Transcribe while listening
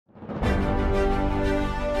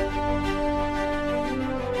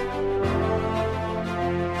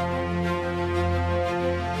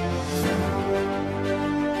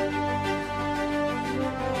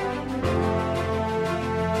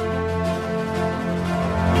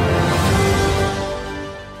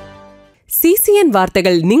CCN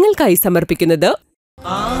വാർത്തകൾ നിങ്ങൾക്കായി സമർപ്പിക്കുന്നത്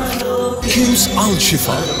Q's Al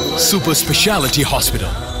Shifa Super Speciality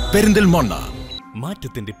Hospital Perinthalmanna.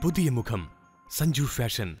 മാറ്റത്തിന്റെ പുതിയ മുഖം Sanju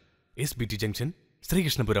fashion SBT junction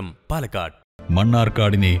Sreekrishnapuram Palakkad.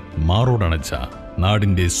 മണ്ണാർക്കാടിനെ മാറോടണച്ച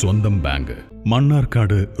നാടിന്റെ സ്വന്തം ബാങ്ക്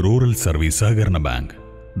മണ്ണാർക്കാട് റൂറൽ സർവീസ് സഹകരണ bank.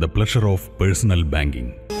 The pleasure of personal banking.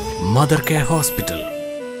 Mother Care Hospital,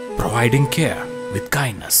 providing care with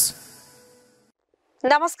kindness.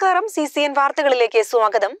 നമസ്കാരം. CCN വാർത്തകളിലേക്ക്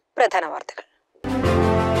സ്വാഗതം. പ്രധാന വാർത്തകൾ.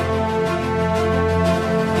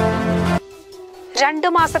 2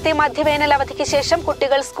 മാസത്തെ മധ്യവേനൽ അവധിക്ക് ശേഷം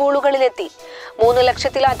കുട്ടികൾ സ്കൂളുകളിലെത്തി. 3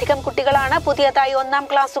 ലക്ഷത്തിലധികം കുട്ടികളാണ് പുതിയതായി 1ാം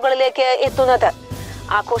ക്ലാസുകളിലേക്ക് എത്തുന്നത്.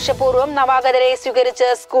 ആഘോഷപൂർവ്വം നവാഗതരെ സ്വീകരിച്ച്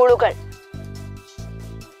സ്കൂളുകൾ.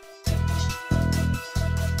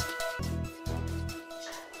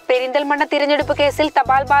 പെരിന്തൽമണ്ണ തിരഞ്ഞെടുപ്പ് കേസിൽ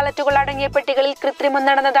തപാൽ ബാലറ്റുകൾ അടങ്ങിയ പെട്ടികളിൽ കൃത്രിമം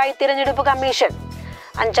നടന്നതായി തിരഞ്ഞെടുപ്പ് കമ്മീഷൻ.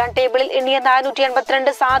 5ാം ടേബിളിൽ എണ്ണിയ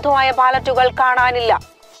 482 സാധുവായ ബാലറ്റുകൾ കാണാനില്ല.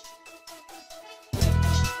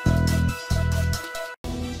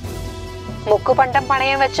 മുക്കുപണ്ടം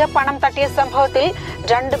പണയം വെച്ച് പണം തട്ടിയ സംഭവത്തിൽ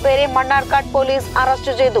 2 പേരെ മണ്ണാർക്കാട് പോലീസ്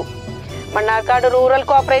അറസ്റ്റ് ചെയ്തു. മണ്ണാർക്കാട് റൂറൽ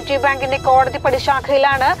കോഓപ്പറേറ്റീവ് ബാങ്കിന്റെ കോടതിപ്പടി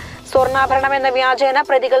ശാഖയിലാണ് സ്വർണ്ണാഭരണം എന്ന വ്യാജേന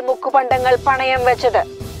പ്രതികൾ മുക്കുപണ്ടങ്ങൾ പണയം വെച്ചത്.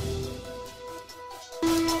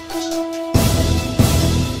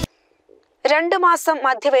 രണ്ട് മാസം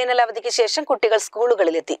മധ്യവേനൽ അവധിക്ക് ശേഷം കുട്ടികൾ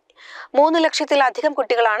സ്കൂളുകളിലെത്തി. 3 ലക്ഷത്തിലധികം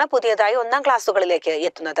കുട്ടികളാണ് പുതിയതായി 1ാം ക്ലാസുകളിലേക്ക്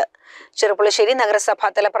എത്തുന്നത്. ചെറുപ്പുളശ്ശേരി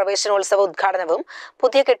നഗരസഭാതല പ്രവേശനോത്സവ ഉദ്ഘാടനവും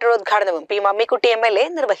പുതിയ കെട്ടിടോദ്ഘാടനവും പി മമ്മിക്കുട്ടി MLA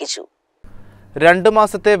നിർവഹിച്ചു. 2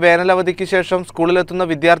 മാസത്തെ വേനലവധിക്ക് ശേഷം സ്കൂളിലെത്തുന്ന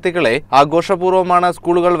വിദ്യാർത്ഥികളെ ആഘോഷപൂർവ്വമാണ്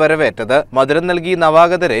സ്കൂളുകൾ വരവേറ്റത്. മധുരം നൽകി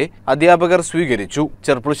നവാഗതരെ അധ്യാപകർ സ്വീകരിച്ചു.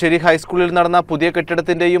 ചെറുപ്പുളശ്ശേരി ഹൈസ്കൂളിൽ നടന്ന പുതിയ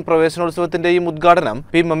കെട്ടിടത്തിന്റെയും പ്രവേശനോത്സവത്തിന്റെയും ഉദ്ഘാടനം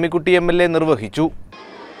പി മമ്മിക്കുട്ടി MLA നിർവഹിച്ചു.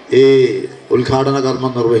 ഈ ഉദ്ഘാടന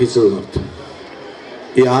കർമ്മം നിർവഹിച്ചത് നിർത്തും.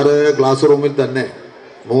 ഈ 6 ക്ലാസ് റൂമിൽ തന്നെ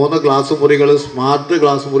 3 ക്ലാസ് മുറികൾ സ്മാർട്ട്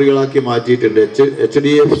ക്ലാസ് മുറികളാക്കി മാറ്റിയിട്ടുണ്ട്.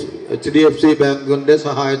 HDFC ബാങ്കിൻ്റെ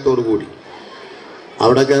സഹായത്തോടു കൂടി.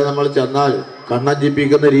 അവിടെയൊക്കെ നമ്മൾ ചെന്നാൽ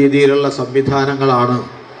കണ്ണഞ്ചിപ്പിക്കുന്ന രീതിയിലുള്ള സംവിധാനങ്ങളാണ്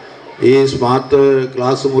ഈ സ്മാർട്ട്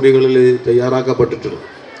ക്ലാസ് മുറികളിൽ തയ്യാറാക്കപ്പെട്ടിട്ടുള്ളത്.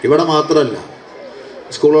 ഇവിടെ മാത്രമല്ല,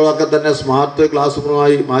 സ്കൂളുകളൊക്കെ തന്നെ സ്മാർട്ട് ക്ലാസ്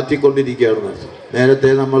മുറിയായി മാറ്റിക്കൊണ്ടിരിക്കുകയാണ്.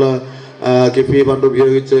 നേരത്തെ നമ്മൾ കിഫി ഫണ്ട്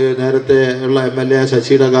ഉപയോഗിച്ച് നേരത്തെ ഉള്ള MLA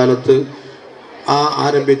ശശിയുടെ കാലത്ത്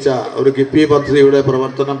ആരംഭിച്ച ഒരു കിഫി പദ്ധതിയുടെ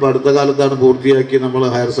പ്രവർത്തനം ഇപ്പോൾ അടുത്ത കാലത്താണ് പൂർത്തിയാക്കി നമ്മൾ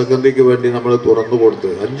ഹയർ സെക്കൻഡറിക്ക് വേണ്ടി നമ്മൾ തുറന്നു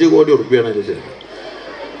കൊടുത്തത്. 5 കോടി രൂപയാണ് അതിന് ശേഷം.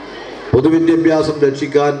 പൊതുവിദ്യാഭ്യാസം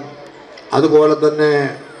രക്ഷിക്കാൻ, അതുപോലെ തന്നെ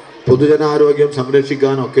പൊതുജനാരോഗ്യം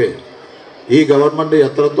സംരക്ഷിക്കാനൊക്കെ ഈ ഗവൺമെൻറ്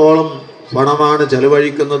എത്രത്തോളം പണമാണ്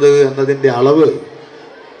ചെലവഴിക്കുന്നത് എന്നതിൻ്റെ അളവ്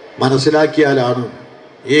മനസ്സിലാക്കിയാലാണ്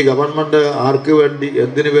ഈ ഗവൺമെൻറ് ആർക്ക് വേണ്ടി,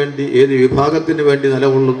 എന്തിനു വേണ്ടി, ഏത് വിഭാഗത്തിന് വേണ്ടി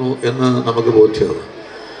നിലകൊള്ളുന്നു എന്ന് നമുക്ക് ബോധ്യമാകും.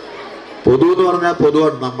 പൊതു എന്ന് പറഞ്ഞാൽ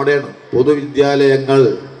പൊതുവാണ്, നമ്മുടെയാണ്. പൊതുവിദ്യാലയങ്ങൾ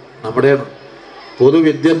നമ്മുടെയാണ്.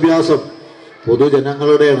 പൊതുവിദ്യാഭ്യാസം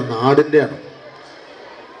പൊതുജനങ്ങളുടെയാണ്, നാടിൻ്റെയാണ്.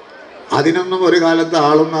 അതിനൊന്നും ഒരു കാലത്ത്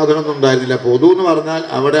ആളും നാഥനൊന്നും ഉണ്ടായിരുന്നില്ല. പൊതു എന്ന് പറഞ്ഞാൽ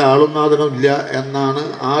അവിടെ ആളും നാഥനും ഇല്ല എന്നാണ്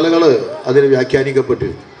ആളുകൾ അതിന്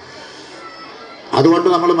വ്യാഖ്യാനിക്കപ്പെട്ടിരുന്നത്. അതുകൊണ്ട്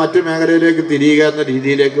നമ്മൾ മറ്റു മേഖലയിലേക്ക് തിരിയുക എന്ന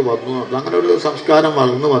രീതിയിലേക്ക് വന്നു. അങ്ങനെ ഒരു സംസ്കാരം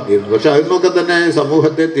വളർന്നു വന്നിരുന്നു. പക്ഷെ അതിനൊക്കെ തന്നെ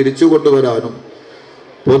സമൂഹത്തെ തിരിച്ചു കൊണ്ടുവരാനും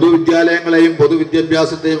പൊതുവിദ്യാലയങ്ങളെയും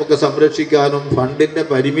പൊതുവിദ്യാഭ്യാസത്തെയും ഒക്കെ സംരക്ഷിക്കാനും ഫണ്ടിൻ്റെ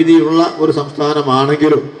പരിമിതിയുള്ള ഒരു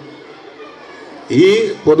സംസ്ഥാനമാണെങ്കിലും ഈ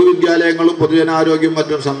പൊതുവിദ്യാലയങ്ങളും പൊതുജനാരോഗ്യവും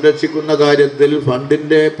മറ്റും സംരക്ഷിക്കുന്ന കാര്യത്തിൽ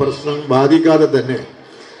ഫണ്ടിൻ്റെ പ്രശ്നം ബാധിക്കാതെ തന്നെ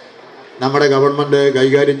നമ്മുടെ ഗവൺമെൻറ്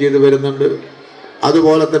കൈകാര്യം ചെയ്തു വരുന്നുണ്ട്.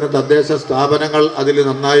 അതുപോലെ തന്നെ തദ്ദേശ സ്ഥാപനങ്ങൾ അതിൽ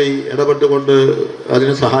നന്നായി ഇടപെട്ടുകൊണ്ട്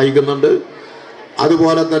അതിനെ സഹായിക്കുന്നുണ്ട്.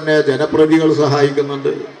 അതുപോലെ തന്നെ ജനപ്രതിനിധികൾ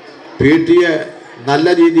സഹായിക്കുന്നുണ്ട്. PTA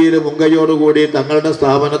നല്ല രീതിയിൽ മുൻകൈയോടുകൂടി തങ്ങളുടെ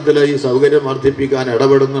സ്ഥാപനത്തിലെ ഈ സൗകര്യം വർദ്ധിപ്പിക്കാൻ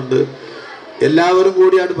ഇടപെടുന്നുണ്ട്. എല്ലാവരും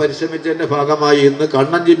കൂടിയാണ് പരിശ്രമിച്ചതിൻ്റെ ഭാഗമായി ഇന്ന്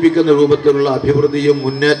കണ്ണഞ്ചിപ്പിക്കുന്ന രൂപത്തിലുള്ള അഭിവൃദ്ധിയും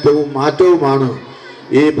മുന്നേറ്റവും മാറ്റവുമാണ്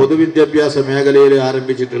ഈ പൊതുവിദ്യാഭ്യാസ മേഖലയിൽ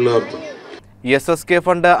ആരംഭിച്ചിട്ടുള്ള അർത്ഥം. SSK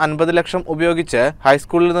ഫണ്ട് 50 ലക്ഷം ഉപയോഗിച്ച്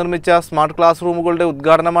ഹൈസ്കൂളിൽ നിർമ്മിച്ച സ്മാർട്ട് ക്ലാസ് റൂമുകളുടെ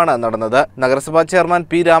ഉദ്ഘാടനമാണ് നടന്നത്. നഗരസഭാ ചെയർമാൻ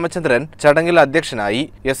P രാമചന്ദ്രൻ ചടങ്ങിൽ അധ്യക്ഷനായി.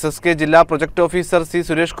 SSK ജില്ലാ project officer C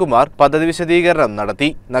Suresh Kumar പദ്ധതി വിശദീകരണം നടത്തി.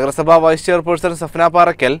 നഗരസഭാ vice chairperson Safna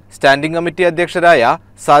Parakkal, standing committee അധ്യക്ഷരായ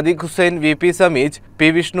Sadiq Hussain, VP Sameej, P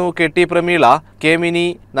Vishnu, KT Prameela, K mini,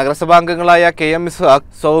 നഗരസഭാംഗങ്ങളായ KM Ishaq,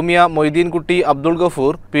 Soumya, Moideenkutty, Abdul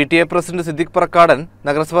Gafoor, PTA president Siddique പ്രക്കാടൻ,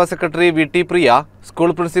 നഗരസഭാ സെക്രട്ടറി VT പ്രിയ, സ്കൂൾ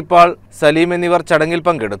പ്രിൻസിപ്പാൾ സലീം എന്നിവർ ചടങ്ങിൽ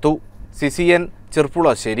പങ്കെടുത്തു. CCN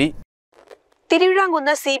ചെറുപ്പുളശ്ശേരി.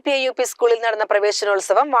 തിരുവിഴാംകുന്ന് CPIUP സ്കൂളിൽ നടന്ന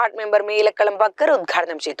പ്രവേശനോത്സവം വാർഡ് മെമ്പർ മീലക്കളം ബക്കർ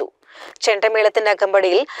ഉദ്ഘാടനം ചെയ്തു. ചെണ്ടമേളത്തിന്റെ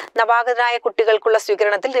അകമ്പടിയിൽ നവാഗതരായ കുട്ടികൾക്കുള്ള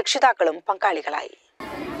സ്വീകരണത്തിൽ രക്ഷിതാക്കളും പങ്കാളികളായി.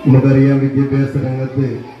 നമുക്കറിയാം, വിദ്യാഭ്യാസ രംഗത്ത്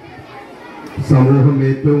സമൂഹം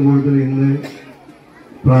ഏറ്റവും കൂടുതൽ ഇന്ന്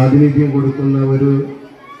പ്രാതിനിധ്യം കൊടുക്കുന്ന ഒരു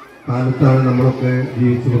കാലത്താണ് നമ്മളൊക്കെ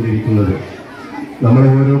ജീവിച്ചുകൊണ്ടിരിക്കുന്നത്. നമ്മളെ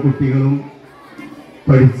ഓരോ കുട്ടികളും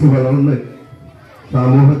പഠിച്ചു വളർന്ന്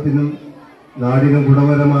സമൂഹത്തിനും നാടിനും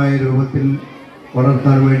ഗുണപരമായ രൂപത്തിൽ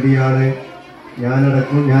വളർത്താൻ വേണ്ടിയാണ്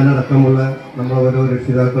ഞാനടക്കമുള്ള നമ്മൾ ഓരോ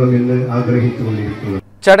രക്ഷിതാക്കളും ഇന്ന് ആഗ്രഹിച്ചുകൊണ്ടിരിക്കുന്നത്.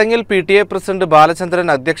 ചടങ്ങിൽ PTA പ്രസിഡന്റ്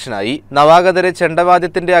ബാലചന്ദ്രൻ അധ്യക്ഷനായി. നവാഗതരെ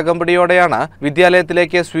ചെണ്ടവാദ്യത്തിന്റെ അകമ്പടിയോടെയാണ്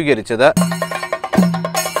വിദ്യാലയത്തിലേക്ക് സ്വീകരിച്ചത്.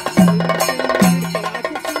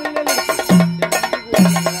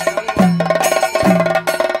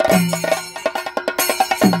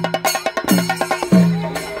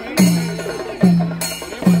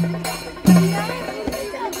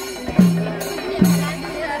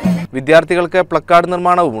 വിദ്യാർത്ഥികൾക്ക് പ്ലക്കാർഡ്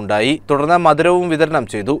നിർമ്മാണവും ഉണ്ടായി. തുടർന്ന് മധുരവും വിതരണം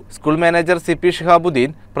ചെയ്തു. School manager CP Shihabuddin,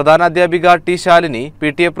 പ്രധാനാധ്യാപിക T Shalini,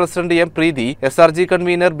 PTA president M പ്രീതി, SRG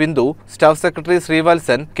convener Bindu, staff secretary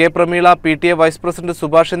Sreevalsan, K Prameela, PTA vice president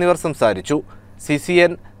Subhash എന്നിവർ സംസാരിച്ചു.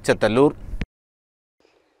 CCN ചെത്തല്ലൂർ.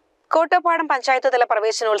 കോട്ടപ്പാടം പഞ്ചായത്ത് തല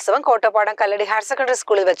പ്രവേശനോത്സവം കോട്ടപ്പാടം കല്ലടി ഹയർ സെക്കൻഡറി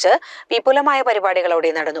സ്കൂളിൽ വെച്ച് വിപുലമായ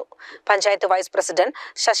പരിപാടികളോടെ നടന്നു. പഞ്ചായത്ത് വൈസ് പ്രസിഡന്റ്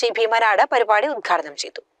ശശി ഭീമനാട് പരിപാടി ഉദ്ഘാടനം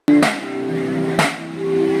ചെയ്തു.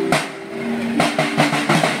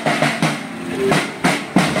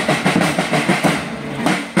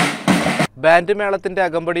 ബാൻഡ് മേളത്തിന്റെ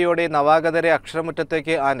അകമ്പടിയോടെ നവാഗതരെ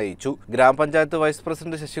അക്ഷരമുറ്റത്തേക്ക് ആനയിച്ചു. ഗ്രാമപഞ്ചായത്ത് വൈസ്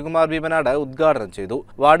പ്രസിഡന്റ് ശശികുമാർ ഭീമനാട് ഉദ്ഘാടനം ചെയ്തു.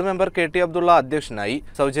 വാർഡ് മെമ്പർ KT അബ്ദുള്ള അധ്യക്ഷനായി.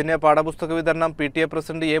 സൗജന്യ പാഠപുസ്തക വിതരണം PTA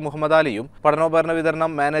പ്രസിഡന്റ് A മുഹമ്മദ് അലിയും പഠനോപകരണ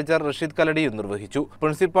വിതരണം മാനേജർ റഷീദ് കലടിയും നിർവഹിച്ചു.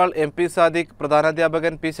 Principal MP Sadiq,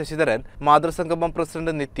 പ്രധാനാധ്യാപകൻ P Sasidharan, മാതൃസംഗമം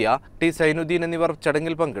president നിത്യ, T സൈനുദ്ദീൻ എന്നിവർ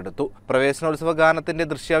ചടങ്ങിൽ പങ്കെടുത്തു. പ്രവേശനോത്സവ ഗാനത്തിന്റെ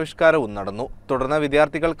ദൃശ്യാവിഷ്കാരവും നടന്നു. തുടർന്ന്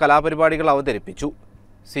വിദ്യാർത്ഥികൾ കലാപരിപാടികൾ അവതരിപ്പിച്ചു.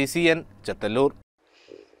 CCN Chethallur.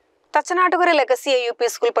 Thachanattukara legacy UP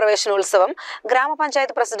school പ്രവേശനോത്സവം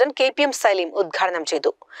ഗ്രാമപഞ്ചായത്ത് പ്രസിഡന്റ് KPM സലീം ഉദ്ഘാടനം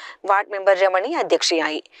ചെയ്തു. വാർഡ് മെമ്പർ രമണി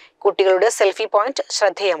അധ്യക്ഷയായി. കുട്ടികളുടെ സെൽഫി പോയിന്റ്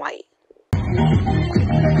ശ്രദ്ധേയമായി.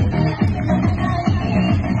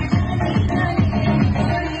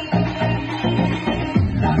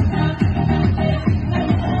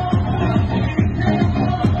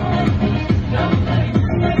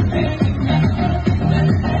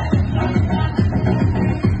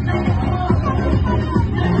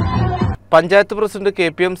 പഞ്ചായത്ത് പ്രസിഡന്റ്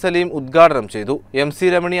KPM സലീം ഉദ്ഘാടനം ചെയ്തു. MC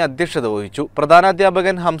രമണി അധ്യക്ഷത വഹിച്ചു.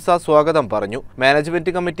 പ്രധാനാധ്യാപകൻ ഹംസ സ്വാഗതം പറഞ്ഞു.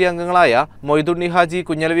 മാനേജ്മെന്റ് കമ്മിറ്റി അംഗങ്ങളായ മൊയ്തുണ്ണി ഹാജി,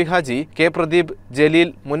 കുഞ്ഞലവി ഹാജി, K പ്രദീപ്,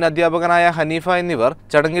 ജലീൽ, മുൻ അധ്യാപകനായ ഹനീഫ എന്നിവർ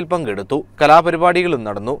ചടങ്ങിൽ പങ്കെടുത്തു. കലാപരിപാടികളും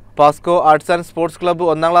നടന്നു. Pasco arts and sports club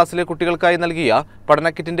 1ാം ക്ലാസ്സിലെ കുട്ടികൾക്കായി നൽകിയ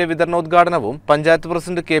പഠനക്കിറ്റിന്റെ വിതരണോദ്ഘാടനവും പഞ്ചായത്ത്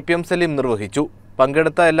പ്രസിഡന്റ് KPM സലീം നിർവഹിച്ചു.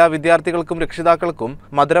 പങ്കെടുത്ത എല്ലാ വിദ്യാർത്ഥികൾക്കും രക്ഷിതാക്കൾക്കും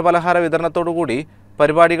മധുരപലഹാര വിതരണത്തോടുകൂടി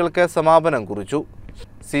പരിപാടികൾക്ക് സമാപനം കുറിച്ചു.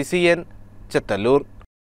 CCN ചെത്തല്ലൂർ.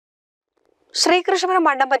 ശ്രീകൃഷ്ണപുരം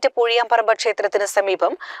മണ്ണമ്പറ്റ പൂഴിയാമ്പറമ്പ് ക്ഷേത്രത്തിന്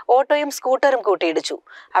സമീപം ഓട്ടോയും സ്കൂട്ടറും കൂട്ടിയിടിച്ചു.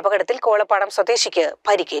 അപകടത്തിൽ കോളപ്പാടം സ്വദേശിക്ക്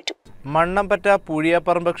പരിക്കേറ്റു. മണ്ണമ്പറ്റ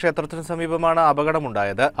പൂഴിയാമ്പറമ്പ് ക്ഷേത്രത്തിന് സമീപമാണ്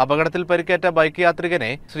അപകടമുണ്ടായത്. അപകടത്തിൽ പരിക്കേറ്റ ബൈക്ക്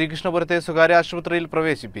യാത്രികനെ ശ്രീകൃഷ്ണപുരത്തെ സ്വകാര്യ ആശുപത്രിയിൽ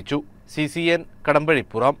പ്രവേശിപ്പിച്ചു. CCN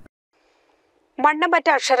കടമ്പഴിപ്പുറം. മണ്ണമ്പറ്റ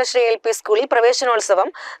അക്ഷരശ്രീ LP സ്കൂളിൽ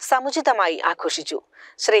പ്രവേശനോത്സവം സമുചിതമായി ആഘോഷിച്ചു.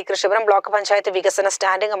 ശ്രീകൃഷ്ണപുരം ബ്ലോക്ക് പഞ്ചായത്ത് വികസന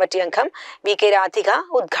സ്റ്റാൻഡിംഗ് കമ്മിറ്റി അംഗം VK രാധിക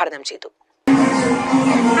ഉദ്ഘാടനം ചെയ്തു.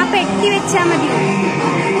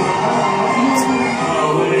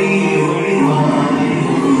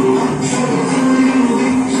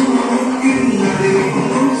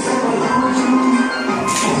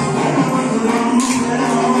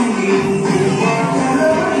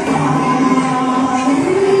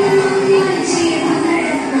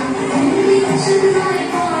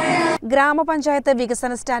 ഗ്രാമപഞ്ചായത്ത്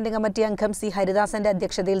വികസന സ്റ്റാൻഡിംഗ് കമ്മിറ്റി അംഗം C ഹരിദാസന്റെ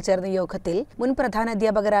അധ്യക്ഷതയിൽ ചേർന്ന യോഗത്തിൽ മുൻ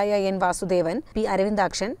പ്രധാനാധ്യാപകരായ N Vasudevan, P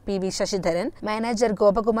Aravindakshan, PV Sasidharan, manager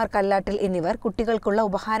Gopakumar Kallattil എന്നിവർ കുട്ടികൾക്കുള്ള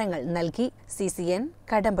ഉപഹാരങ്ങൾ നൽകി. CCN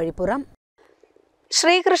കടമ്പഴിപ്പുറം.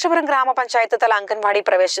 ശ്രീകൃഷ്ണപുരം ഗ്രാമപഞ്ചായത്ത് തല അംഗൻവാടി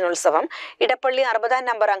പ്രവേശനോത്സവം ഇടപ്പള്ളി 60ാം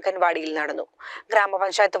നമ്പർ അംഗൻവാടിയിൽ നടന്നു.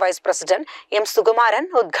 ഗ്രാമപഞ്ചായത്ത് വൈസ് പ്രസിഡന്റ് M സുകുമാരൻ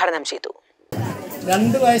ഉദ്ഘാടനം ചെയ്തു.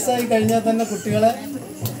 2 വയസ്സായി കഴിഞ്ഞാൽ തന്നെ കുട്ടികളെ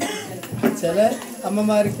ചില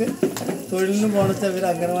അമ്മമാർക്ക് തൊഴിലിന് പോണച്ച ഇവർ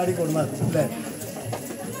അംഗനവാടി കൊണ്ടുവന്നു അല്ലേ?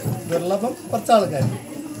 ദുർലഭം കുറച്ച് ആൾക്കാർ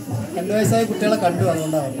 2 വയസ്സായ കുട്ടികളെ കണ്ടു.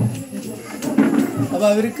 അതുകൊണ്ടാണ്. അപ്പോൾ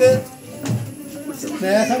അവർക്ക്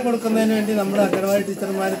സ്നേഹം കൊടുക്കുന്നതിന് വേണ്ടി നമ്മുടെ അംഗനവാടി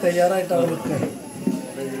ടീച്ചർമാർ തയ്യാറായിട്ടാണ് നിൽക്കുന്നത്.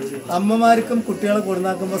 അമ്മമാർക്കും കുട്ടികളെ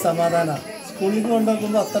കൊടുന്നാക്കുമ്പോൾ സമാധാനമാണ്. സ്കൂളിൽ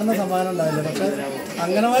കൊണ്ടുവെക്കുമ്പോൾ അത്ര സമാധാനം ഉണ്ടാവില്ല. പക്ഷെ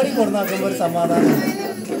അംഗനവാടി കൊടുന്നാക്കുമ്പോൾ ഒരു സമാധാനമുണ്ട്.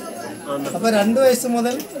 അപ്പോൾ 2 വയസ്സ്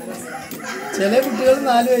മുതൽ ചില കുട്ടികൾ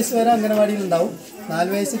 4 വയസ്സ് വരെ അംഗനവാടിയിൽ ഉണ്ടാവും. 4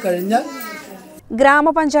 വയസ്സ് കഴിഞ്ഞാൽ.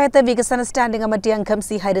 ഗ്രാമപഞ്ചായത്ത് വികസന സ്റ്റാൻഡിംഗ് കമ്മിറ്റി അംഗം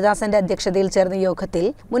C ഹരിദാസന്റെ അധ്യക്ഷതയിൽ ചേർന്ന യോഗത്തിൽ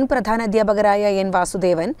മുൻ പ്രധാനാധ്യാപകരായ N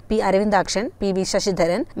Vasudevan, P Aravindakshan, PV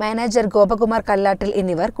Sasidharan, manager Gopakumar Kallattil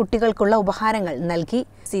എന്നിവർ കുട്ടികൾക്കുള്ള ഉപഹാരങ്ങൾ നൽകി.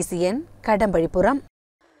 CCN കടമ്പഴിപ്പുറം.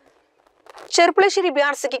 ചെറുപ്പുളശ്ശേരി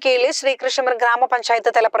BRCക്ക് കീഴിലെ ശ്രീകൃഷ്ണപുരം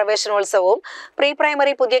ഗ്രാമപഞ്ചായത്ത് തല പ്രവേശനോത്സവവും പ്രീ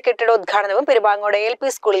പ്രൈമറി പുതിയ കെട്ടിടോദ്ഘാടനവും പെരുമ്പാങ്ങോട് LP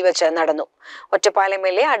സ്കൂളിൽ വെച്ച് നടന്നു. Ottapalam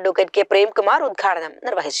MLA advocate K. Premkumar ഉദ്ഘാടനം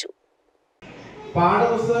നിർവഹിച്ചു.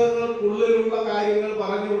 പാഠപുസ്തകങ്ങൾക്കുള്ളിലുള്ള കാര്യങ്ങൾ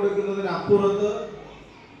പറഞ്ഞു കൊടുക്കുന്നതിനപ്പുറത്ത്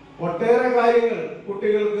ഒട്ടേറെ കാര്യങ്ങൾ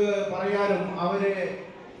കുട്ടികൾക്ക് പറയാനും അവരെ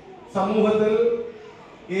സമൂഹത്തിൽ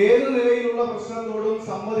ഏത് നിലയിലുള്ള പ്രശ്നത്തോടും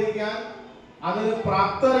സമ്മതിക്കാൻ അതിന്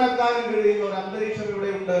പ്രാപ്തരാക്കാനും കഴിയുന്ന ഒരു അന്തരീക്ഷം ഇവിടെ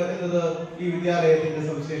ഉണ്ട് എന്നത് ഈ വിദ്യാലയത്തിന്റെ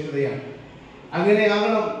സവിശേഷതയാണ്.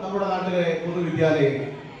 അങ്ങനെയാകണം നമ്മുടെ നാട്ടിലെ പൊതുവിദ്യാലയങ്ങൾ.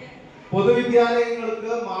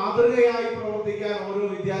 പൊതുവിദ്യാലയങ്ങൾക്ക് മാതൃകയായി പ്രവർത്തിക്കാൻ ഓരോ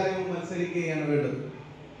വിദ്യാലയവും മത്സരിക്കുകയാണ് വേണ്ടത്.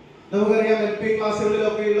 നമുക്കറിയാം, LP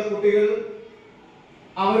ക്ലാസ്സുകളിലൊക്കെയുള്ള കുട്ടികൾ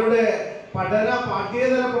അവരുടെ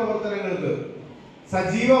പാഠ്യേതര പ്രവർത്തനങ്ങൾക്ക്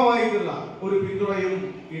സജീവമായിട്ടുള്ള ഒരു പിന്തുണയും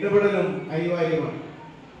ഇടപെടലും അനിവാര്യമാണ്.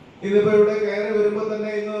 ഇതിപ്പോ ഇവിടെ കയറി വരുമ്പോൾ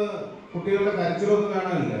തന്നെ ഇന്ന് കുട്ടികളുടെ കരച്ചിലൊന്നും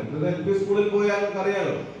കാണാനില്ല. ഇത് LP സ്കൂളിൽ പോയാൽ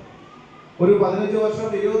അറിയാലോ, ഒരു 15 വർഷം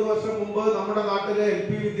 20 വർഷം മുമ്പ് നമ്മുടെ നാട്ടിലെ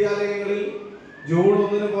LP വിദ്യാലയങ്ങളിൽ ജൂൺ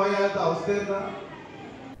 1 പോയാൽ അവസ്ഥ എന്താ?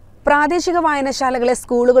 പ്രാദേശിക വായനശാലകളെ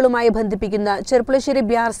സ്കൂളുകളുമായി ബന്ധിപ്പിക്കുന്ന ചെറുപ്പുളശ്ശേരി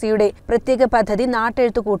BRCയുടെ പ്രത്യേക പദ്ധതി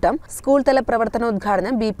നാട്ടെഴുത്തുകൂട്ടം സ്കൂൾ തല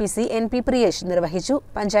പ്രവർത്തനോദ്ഘാടനം BPC NP പ്രിയേഷ് നിർവഹിച്ചു.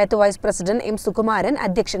 Panchayat vice president M. Sukumaran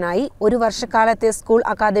അധ്യക്ഷനായി. ഒരു വർഷക്കാലത്തെ സ്കൂൾ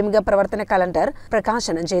അക്കാദമിക പ്രവർത്തന കലണ്ടർ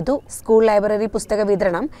പ്രകാശനം ചെയ്തു. സ്കൂൾ ലൈബ്രറി പുസ്തക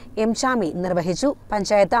വിതരണം M. ചാമി നിർവഹിച്ചു.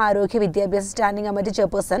 പഞ്ചായത്ത് ആരോഗ്യ വിദ്യാഭ്യാസ standing committee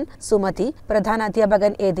chairperson Sumathi,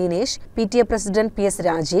 പ്രധാനാധ്യാപകൻ A. Dinesh, PTA president PS.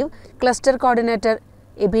 Rajeev, cluster coordinator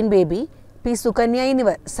Ebin baby, P. Sukanya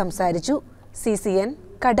എന്നിവർ സംസാരിച്ചു. CCN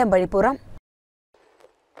കടമ്പഴിപ്പുറം.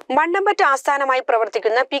 മണ്ണമ്പറ്റ ആസ്ഥാനമായി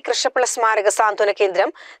പ്രവർത്തിക്കുന്ന P. കൃഷ്ണപിള്ള സ്മാരക സാന്ത്വന കേന്ദ്രം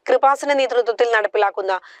കൃപാസന നേതൃത്വത്തിൽ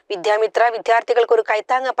നടപ്പിലാക്കുന്ന വിദ്യാമിത്ര വിദ്യാർത്ഥികൾക്കൊരു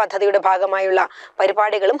കൈത്താങ്ങ പദ്ധതിയുടെ ഭാഗമായുള്ള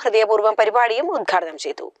പരിപാടികളും ഹൃദയപൂർവ്വം പരിപാടിയും ഉദ്ഘാടനം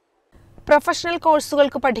ചെയ്തു. പ്രൊഫഷണൽ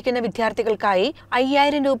കോഴ്സുകൾക്ക് പഠിക്കുന്ന വിദ്യാർത്ഥികൾക്കായി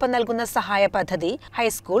 5000 രൂപ നൽകുന്ന സഹായ പദ്ധതി,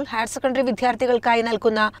 ഹൈസ്കൂൾ, ഹയർ സെക്കൻഡറി വിദ്യാർത്ഥികൾക്കായി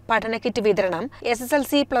നൽകുന്ന പഠന കിറ്റ് വിതരണം,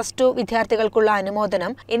 SSLC, +2 വിദ്യാർത്ഥികൾക്കുള്ള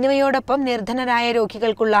അനുമോദനം എന്നിവയോടൊപ്പം നിർധനരായ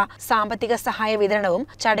രോഗികൾക്കുള്ള സാമ്പത്തിക സഹായ വിതരണവും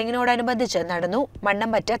ചടങ്ങിനോടനുബന്ധിച്ച് നടന്നു.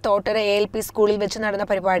 മണ്ണമ്പറ്റ തോട്ടര ALP സ്കൂളിൽ വെച്ച് നടന്ന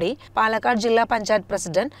പരിപാടി പാലക്കാട് ജില്ലാ പഞ്ചായത്ത്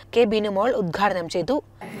പ്രസിഡന്റ് K. ബിനുമോൾ ഉദ്ഘാടനം ചെയ്തു.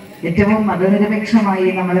 ഏറ്റവും മതനിരപേക്ഷമായി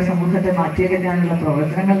നമ്മുടെ സമൂഹത്തെ മാറ്റിയെടുക്കാനുള്ള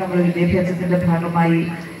പ്രവർത്തനങ്ങൾ നമ്മൾ വിദ്യാഭ്യാസത്തിന്റെ ഭാഗമായി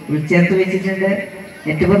ഉൾച്ചേർത്ത് വെച്ചിട്ടുണ്ട്.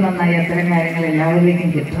 ഏറ്റവും നന്നായി അത്തരം കാര്യങ്ങൾ എല്ലാവരിലേക്കും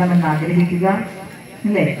കിട്ടണമെന്ന് ആഗ്രഹിക്കുക,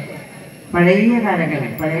 അല്ലേ? പഴയ കാലം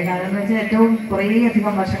എന്ന് വെച്ചാൽ ഏറ്റവും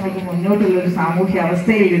കുറേയധികം വർഷങ്ങൾക്ക് മുന്നോട്ടുള്ളൊരു സാമൂഹ്യ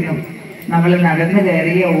അവസ്ഥയിൽ നിന്നും നമ്മൾ നടന്നു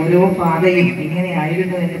കയറിയ ഓരോ പാതയും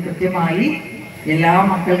ഇങ്ങനെയായിരുന്നു എന്ന് കൃത്യമായി എല്ലാ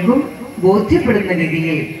മക്കൾക്കും ബോധ്യപ്പെടുന്ന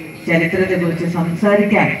രീതിയിൽ ചരിത്രത്തെക്കുറിച്ച്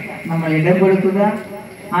സംസാരിക്കാൻ നമ്മൾ ഇടം കൊടുക്കുക.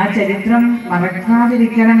 ആ ചരിത്രം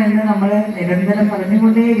മറക്കാതിരിക്കണമെന്ന് നമ്മൾ നിരന്തരം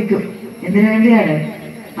പറഞ്ഞുകൊണ്ടേയിരിക്കും. എന്തിനു വേണ്ടിയാണ്?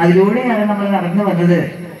 അതിലൂടെയാണ് നമ്മൾ നടന്നു വന്നത്.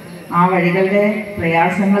 ആ വഴികളുടെ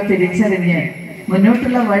പ്രയാസങ്ങൾ തിരിച്ചറിഞ്ഞ്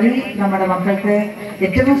മുന്നോട്ടുള്ള വഴി നമ്മുടെ മക്കൾക്ക്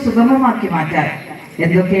ഏറ്റവും സുഗമമാക്കി മാറ്റാൻ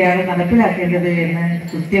എന്തൊക്കെയാണ് നടപ്പിലാക്കേണ്ടത് എന്ന്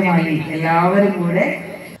കൃത്യമായി എല്ലാവരും കൂടെ.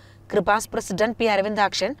 കൃപാസ് പ്രസിഡന്റ് P.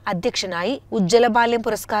 അരവിന്ദാക്ഷൻ അധ്യക്ഷനായി. ഉജ്ജ്വല ബാല്യം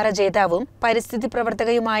പുരസ്കാര ജേതാവും പരിസ്ഥിതി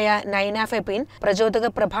പ്രവർത്തകയുമായ നൈന ഫെബിൻ പ്രചോദക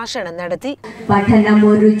പ്രഭാഷണം നടത്തി.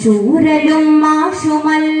 പഠനമൊരു ചൂരലും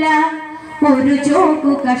മാഷുമല്ല, ഒരു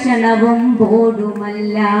ചോക്കു കഷണവും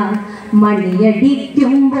ബോർഡുമല്ല,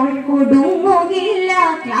 മണിയടിക്കുമ്പോൾ കൊടുങ്ങുകില്ല,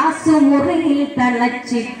 ക്ലാസ് മുറിയിൽ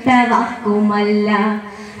തളച്ചിട്ട വാക്കുമല്ല.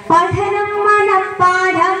 പഠനം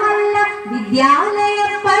മനപ്പാഠമല്ല, വിദ്യാലയ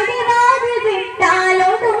പടിവാതിൽ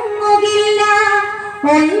വിട്ടാലൊടുങ്ങുകില്ല.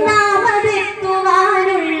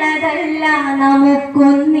 ഒന്നാമതെത്തുവാനുള്ളതല്ല,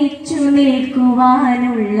 നമുക്കൊന്നിച്ചു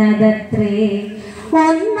നിൽക്കുവാനുള്ളതത്രേ.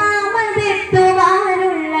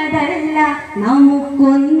 ഒന്നാമതെത്തുവാനുള്ളതല്ല,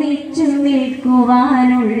 നമുക്കൊന്നിച്ചു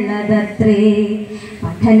നിൽക്കുവാനുള്ളതത്രേ.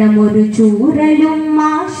 പഠനമൊരു ചൂരലും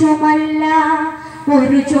മാഷുമല്ല,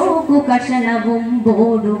 ഒരു ചോക്കു കഷണവും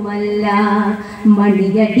ബോർഡുമല്ല,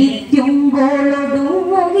 മണിയടിക്കുമ്പോൾ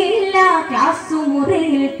ഒടുങ്ങുകില്ല, ക്ലാസ്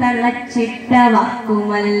മുറിയിൽ തളച്ചിട്ട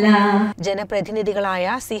വാക്കുമല്ല. ജനപ്രതിനിധികളായ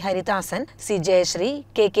C. Haridasan, C. Jayashree,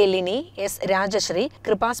 K. Lini, S. Rajashree,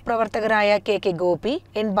 കൃപാസ് പ്രവർത്തകരായ K. Gopi,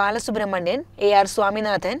 N. Balasubramanian, AR.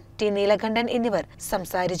 Swaminathan, T. Neelakantan എന്നിവർ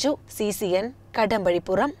സംസാരിച്ചു. CCN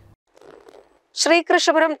കടമ്പഴിപ്പുറം.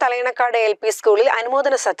 ശ്രീകൃഷ്ണപുരം തലയണക്കാട് LP സ്കൂളിൽ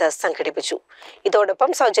അനുമോദന സദസ്സ് സംഘടിപ്പിച്ചു. ഇതോടൊപ്പം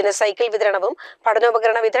സൗജന്യ സൈക്കിൾ വിതരണവും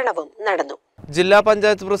പഠനോപകരണ വിതരണവും നടന്നു. ജില്ലാ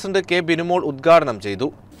പഞ്ചായത്ത് പ്രസിഡന്റ് K. ബിനുമോൾ ഉദ്ഘാടനം ചെയ്തു.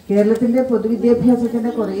 കേരളത്തിന്റെ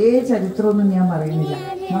പൊതുവിദ്യാഭ്യാസത്തിന്റെ കുറേ ചരിത്രമൊന്നും ഞാൻ പറയുന്നില്ല,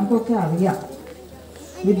 നമുക്കൊക്കെ അറിയാം.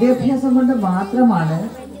 വിദ്യാഭ്യാസം കൊണ്ട് മാത്രമാണ്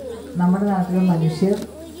നമ്മുടെ നാട്ടിലെ മനുഷ്യർ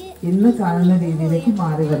ഇന്ന് കാണുന്ന രീതിയിലേക്ക്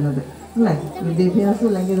മാറി വന്നത്, അല്ലേ? വിദ്യാഭ്യാസം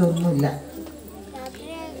ഇല്ലെങ്കിൽ ഇതൊന്നുമില്ല.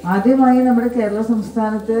 ആദ്യമായി നമ്മുടെ കേരള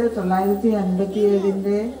സംസ്ഥാനത്ത്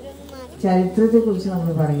 1957 ചരിത്രത്തെക്കുറിച്ച്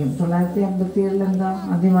നമ്മൾ പറയും. 1957 എന്താ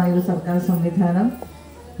ആദ്യമായൊരു സർക്കാർ സംവിധാനം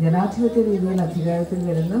ജനാധിപത്യ രീതിയിൽ അധികാരത്തിൽ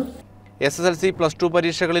വരുന്നു. SSLC +2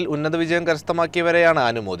 പരീക്ഷകളിൽ ഉന്നത വിജയം കരസ്ഥമാക്കിയവരെയാണ്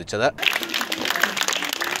അനുമോദിച്ചത്.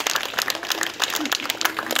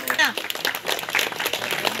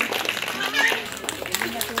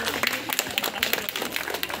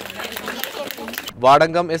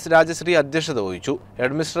 വാർഡംഗം S. രാജശ്രീ അധ്യക്ഷത വഹിച്ചു.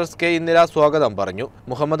 Headmistress K. ഇന്ദിര സ്വാഗതം പറഞ്ഞു.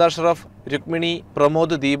 മുഹമ്മദ് അഷ്റഫ്, രുക്മിണി,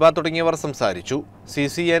 പ്രമോദ്, ദീപ തുടങ്ങിയവർ സംസാരിച്ചു.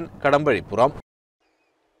 CCN കടമ്പഴിപ്പുറം.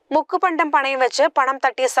 മുക്കുപണ്ടം പണയം വെച്ച് പണം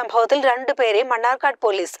തട്ടിയ സംഭവത്തിൽ 2 പേരെ മണ്ണാർക്കാട്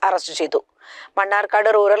പോലീസ് അറസ്റ്റ് ചെയ്തു.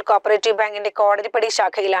 മണ്ണാർക്കാട് റൂറൽ കോപ്പറേറ്റീവ് ബാങ്കിന്റെ കോടതിപ്പടി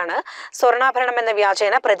ശാഖയിലാണ് സ്വർണ്ണാഭരണം എന്ന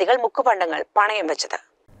വ്യാജേന പ്രതികൾ മുക്കുപണ്ടങ്ങൾ പണയം വെച്ചത്.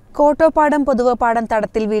 കോട്ടോപ്പാടം പൊതുവപ്പാടം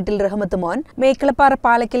തടത്തിൽ വീട്ടിൽ റഹ്മത്ത് മോൻ, മേക്കളപ്പാറ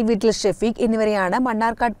പാലക്കൽ വീട്ടിൽ ഷെഫീഖ് എന്നിവരെയാണ്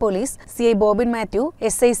Mannarkkad police CI bobbin Mathew,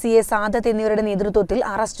 SI CA Sadath എന്നിവരുടെ നേതൃത്വത്തിൽ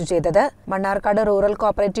അറസ്റ്റ് ചെയ്തത്. മണ്ണാർക്കാട് റൂറൽ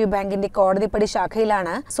കോപ്പറേറ്റീവ് ബാങ്കിന്റെ കോടതിപ്പടി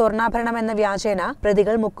ശാഖയിലാണ് സ്വർണ്ണാഭരണം എന്ന വ്യാജേന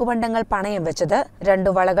പ്രതികൾ മുക്കുപണ്ടങ്ങൾ പണയം വെച്ചത്.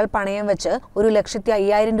 2 വളകൾ പണയം വെച്ച്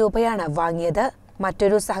 1,05,000 രൂപയാണ് വാങ്ങിയത്.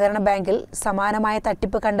 മറ്റൊരു സഹകരണ ബാങ്കിൽ സമാനമായ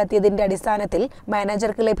തട്ടിപ്പ് കണ്ടെത്തിയതിന്റെ അടിസ്ഥാനത്തിൽ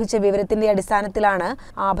മാനേജർക്ക് ലഭിച്ച വിവരത്തിന്റെ അടിസ്ഥാനത്തിലാണ്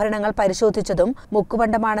ആഭരണങ്ങൾ പരിശോധിച്ചതും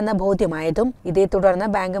മുക്കുപണ്ടമാണെന്ന് ബോധ്യമായതും. ഇതേ തുടർന്ന്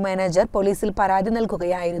ബാങ്ക് മാനേജർ പോലീസിൽ പരാതി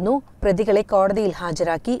നൽകുകയായിരുന്നു. പ്രതികളെ കോടതിയിൽ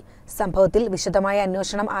ഹാജരാക്കി. സംഭവത്തിൽ വിശദമായ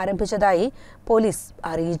അന്വേഷണം ആരംഭിച്ചതായി പോലീസ്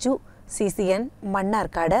അറിയിച്ചു. CCN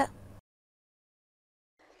മണ്ണാർക്കാട്.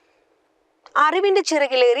 അറിവിന്റെ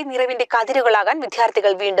ചിറകിലേറി നിറവിന്റെ കതിരുകളാകാൻ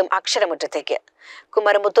വിദ്യാർത്ഥികൾ വീണ്ടും അക്ഷരമുറ്റത്തേക്ക്.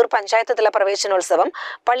 കുമരമ്പത്തൂർ പഞ്ചായത്ത് തല പ്രവേശനോത്സവം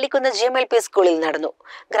പള്ളിക്കുന്ന് GMLP സ്കൂളിൽ നടന്നു.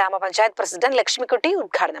 ഗ്രാമപഞ്ചായത്ത് പ്രസിഡന്റ് ലക്ഷ്മിക്കുട്ടി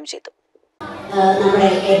ഉദ്ഘാടനം ചെയ്തു.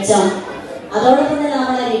 അതോടൊപ്പം തന്നെ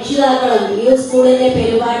നമ്മുടെ രക്ഷിതാക്കളും ഈ സ്കൂളിലെ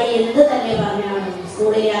പരിപാടി എന്ത് തന്നെ പറഞ്ഞാലും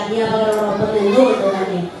സ്കൂളിലെ അധ്യാപകരോടൊപ്പം നിന്നുകൊണ്ട്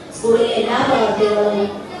തന്നെ സ്കൂളിലെ എല്ലാ പ്രവർത്തികളും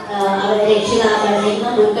അവരുടെ രക്ഷിതാക്കൾ നിന്ന്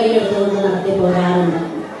മുൻകൈയെടുത്തുകൊണ്ട് നടത്തി പോരാറുണ്ട്.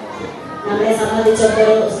 നമ്മളെ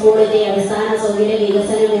സംബന്ധിച്ചിടത്തോളം സ്കൂളിന്റെ അടിസ്ഥാന സൗകര്യ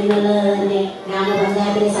വികസനം എന്നുള്ളത് തന്നെ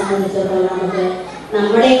ഗ്രാമപഞ്ചായത്തിനെ സംബന്ധിച്ചിടത്തോളം നമുക്ക്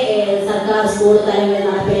നമ്മുടെ സർക്കാർ സ്കൂൾ തലങ്ങളിൽ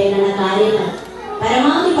നടപ്പിലാക്കേണ്ട കാര്യങ്ങൾ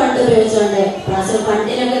പരമാവധി ഫണ്ട് ഉപയോഗിച്ചുകൊണ്ട്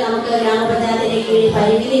ഫണ്ടിനൊക്കെ നമുക്ക് ഗ്രാമപഞ്ചായത്തിന്റെ കീഴിൽ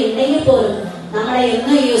പരിമിതി ഉണ്ടെങ്കിൽ പോലും നമ്മളെ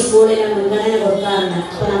എന്നും ഈ സ്കൂളിന് മുൻഗണന കൊടുക്കാറുണ്ട്.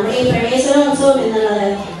 അപ്പൊ നമ്മുടെ ഈ പ്രവേശനോത്സവം എന്നുള്ളത്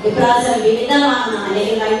ഇപ്രാവശ്യം വിവിധമാർന്ന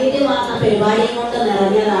അല്ലെങ്കിൽ വൈവിധ്യമാർന്ന പരിപാടിയും കൊണ്ട്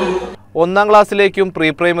നിറഞ്ഞതാണ്. 1ാം ക്ലാസ്സിലേക്കും പ്രീ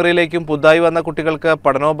പ്രൈമറിയിലേക്കും പുതുതായി വന്ന കുട്ടികൾക്ക്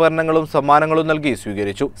പഠനോപകരണങ്ങളും സമ്മാനങ്ങളും നൽകി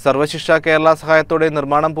സ്വീകരിച്ചു. സർവശിക്ഷ കേരള സഹായത്തോടെ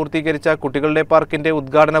നിർമ്മാണം പൂർത്തീകരിച്ച കുട്ടികളുടെ പാർക്കിന്റെ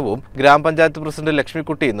ഉദ്ഘാടനവും ഗ്രാമപഞ്ചായത്ത് പ്രസിഡന്റ്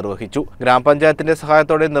ലക്ഷ്മിക്കുട്ടി നിർവഹിച്ചു. ഗ്രാമപഞ്ചായത്തിന്റെ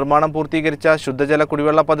സഹായത്തോടെ നിർമ്മാണം പൂർത്തീകരിച്ച ശുദ്ധജല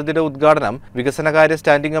കുടിവെള്ള പദ്ധതിയുടെ ഉദ്ഘാടനം വികസനകാര്യ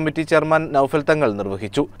സ്റ്റാൻഡിംഗ് കമ്മിറ്റി ചെയർമാൻ നൌഫൽ തങ്ങൾ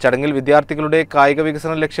നിർവഹിച്ചു. ചടങ്ങിൽ വിദ്യാർത്ഥികളുടെ കായിക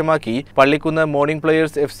വികസനം ലക്ഷ്യമാക്കി പള്ളിക്കുന്ന് മോർണിംഗ്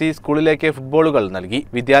പ്ലേയേഴ്സ് FC സ്കൂളിലേക്ക് ഫുട്ബോളുകൾ നൽകി.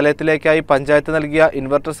 വിദ്യാലയത്തിലേക്കായി പഞ്ചായത്ത് നൽകിയ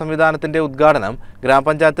ഇൻവെർട്ടർ സംവിധാനത്തിന്റെ ഉദ്ഘാടനം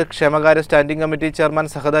ഗ്രാമപഞ്ചായത്ത് ക്ഷേമകാര്യ standing committee chairman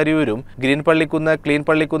സഹദാരിയൂരും green Pallikkunnu clean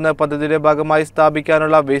Pallikkunnu പദ്ധതിയുടെ ഭാഗമായി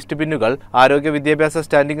സ്ഥാപിക്കാനുള്ള വേസ്റ്റ് ബിന്നുകൾ ആരോഗ്യ വിദ്യാഭ്യാസ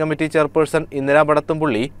standing committee chairperson Indira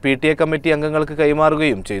ബടത്തുംപുള്ളി PTA committee അംഗങ്ങൾക്ക്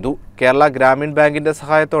കൈമാറുകയും ചെയ്തു. കേരള ഗ്രാമീൺ ബാങ്കിന്റെ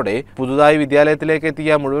സഹായത്തോടെ പുതുതായി വിദ്യാലയത്തിലേക്ക്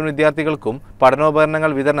എത്തിയ മുഴുവൻ വിദ്യാർത്ഥികൾക്കും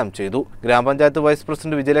പഠനോപകരണങ്ങൾ വിതരണം ചെയ്തു. ഗ്രാമപഞ്ചായത്ത് വൈസ്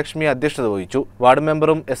പ്രസിഡന്റ് വിജയലക്ഷ്മി അധ്യക്ഷത വഹിച്ചു. വാർഡ്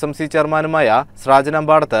മെമ്പറും SMC ചെയർമാനുമായ സ്രാജൻ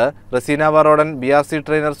അമ്പാടത്ത്, റസീന വറോഡൻ, BRC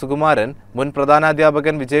ട്രെയിനർ സുകുമാരൻ, മുൻ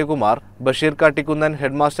പ്രധാനാധ്യാപകൻ Vijayakumar, Basheer കാട്ടിക്കുന്നൻ,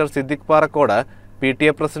 headmaster Siddique Parakode,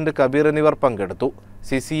 PTA president Kabir എന്നിവർ പങ്കെടുത്തു.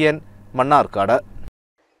 CCN മണ്ണാർക്കാട്.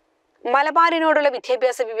 മലബാറിനോടുള്ള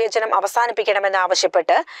വിദ്യാഭ്യാസ വിവേചനം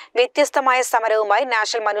അവസാനിപ്പിക്കണമെന്നാവശ്യപ്പെട്ട് വ്യത്യസ്തമായ സമരവുമായി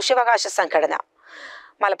നാഷണൽ മനുഷ്യാവകാശ സംഘടന.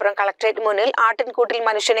 മലപ്പുറം കളക്ടറേറ്റ് മുന്നിൽ ആട്ടിൻകൂട്ടിൽ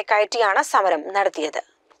മനുഷ്യനെ കയറ്റിയാണ് സമരം നടത്തിയത്.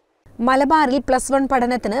 മലബാറിൽ +1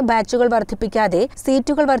 പഠനത്തിന് ബാച്ചുകൾ വർദ്ധിപ്പിക്കാതെ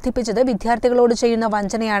സീറ്റുകൾ വർദ്ധിപ്പിച്ചത് വിദ്യാർത്ഥികളോട് ചെയ്യുന്ന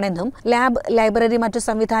വഞ്ചനയാണെന്നും ലാബ്, ലൈബ്രറി, മറ്റു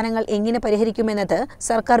സംവിധാനങ്ങൾ എങ്ങനെ പരിഹരിക്കുമെന്നത്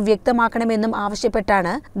സർക്കാർ വ്യക്തമാക്കണമെന്നും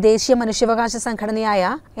ആവശ്യപ്പെട്ടാണ് ദേശീയ മനുഷ്യാവകാശ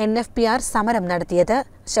സംഘടനയായ NFPR സമരം നടത്തിയത്.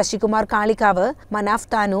 ശശികുമാർ കാളിക്കാവ്,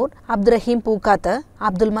 മനാഫ് താനൂർ, അബ്ദുറഹീം പൂക്കാത്ത്,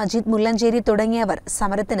 അബ്ദുൽ മജീദ് മുല്ലഞ്ചേരി തുടങ്ങിയവർ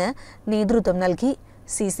സമരത്തിന് നേതൃത്വം നൽകി.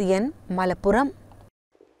 CCN മലപ്പുറം.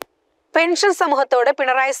 പെൻഷൻ സമൂഹത്തോട്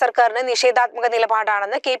പിണറായി സർക്കാരിന് നിഷേധാത്മക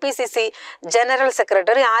നിലപാടാണെന്ന് KPCC general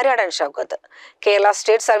secretary Aryadan Shoukath. Kerala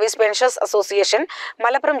state service pensions association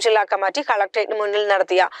Malappuram ജില്ലാ കമ്മിറ്റി കളക്ടറേറ്റിന് മുന്നിൽ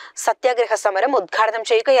നടത്തിയ സത്യാഗ്രഹ സമരം ഉദ്ഘാടനം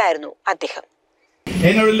ചെയ്യുകയായിരുന്നു അദ്ദേഹം.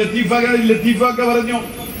 എന്നോട് ലത്തീഫൊക്കെ പറഞ്ഞു,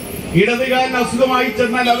 ഇടതുകാലിന് അസുഖമായി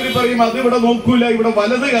ചെന്നാൽ അവർ പറയും അത് ഇവിടെ നോക്കൂല, ഇവിടെ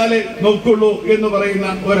വലതുകാലെ നോക്കുള്ളൂ എന്ന് പറയുന്ന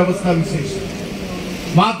ഒരവസ്ഥ വിശേഷം.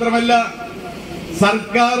 മാത്രമല്ല,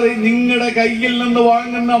 സർക്കാർ നിങ്ങളുടെ കയ്യിൽ നിന്ന്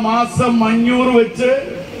വാങ്ങുന്ന മാസം 500 വെച്ച്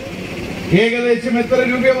ഏകദേശം എത്ര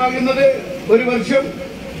രൂപ വാങ്ങുന്നത്? ഒരു വർഷം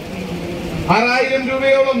 6000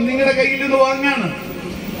 രൂപയോളം നിങ്ങളുടെ കയ്യിൽ നിന്ന് വാങ്ങാണ്.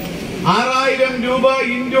 6000 രൂപ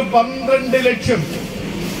 × 12 ലക്ഷം.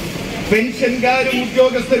 പെൻഷൻകാരും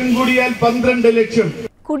ഉദ്യോഗസ്ഥരും കൂടിയാൽ 12 ലക്ഷം.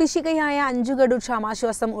 കുടിശ്ശികയായ 5 ഗഡു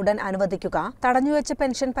ക്ഷാമാശ്വാസം ഉടൻ അനുവദിക്കുക, തടഞ്ഞുവെച്ച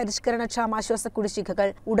പെൻഷൻ പരിഷ്കരണ ക്ഷാമാശ്വാസ കുടിശ്ശികകൾ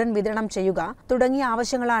ഉടൻ വിതരണം ചെയ്യുക തുടങ്ങിയ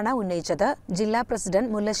ആവശ്യങ്ങളാണ് ഉന്നയിച്ചത്. ജില്ലാ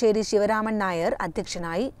പ്രസിഡന്റ് മുല്ലശ്ശേരി ശിവരാമൻ നായർ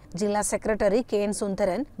അധ്യക്ഷനായി. ജില്ലാ സെക്രട്ടറി കെ.എൻ.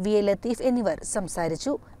 സുന്ദരൻ, വി.എ. ലത്തീഫ് എന്നിവർ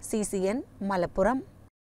സംസാരിച്ചു. CCN മലപ്പുറം.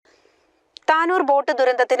 താനൂർ ബോട്ട്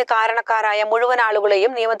ദുരന്തത്തിന് കാരണക്കാരായ മുഴുവൻ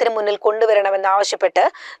ആളുകളെയും നിയമത്തിന് മുന്നിൽ കൊണ്ടുവരണമെന്നാവശ്യപ്പെട്ട്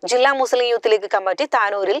ജില്ലാ മുസ്ലിം യൂത്ത് ലീഗ് കമ്മിറ്റി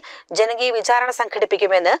താനൂരിൽ ജനകീയ വിചാരണ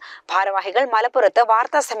സംഘടിപ്പിക്കുമെന്ന് ഭാരവാഹികൾ മലപ്പുറത്ത്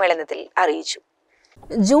വാർത്താസമ്മേളനത്തിൽ അറിയിച്ചു.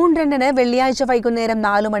 ജൂൺ 2 വെള്ളിയാഴ്ച വൈകുന്നേരം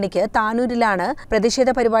 4 മണിക്ക് താനൂരിലാണ് പ്രതിഷേധ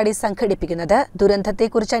പരിപാടി സംഘടിപ്പിക്കുന്നത്.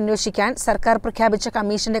 ദുരന്തത്തെക്കുറിച്ച് അന്വേഷിക്കാൻ സർക്കാർ പ്രഖ്യാപിച്ച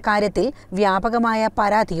കമ്മീഷന്റെ കാര്യത്തിൽ വ്യാപകമായ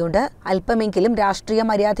പരാതിയുണ്ട്. അല്പമെങ്കിലും രാഷ്ട്രീയ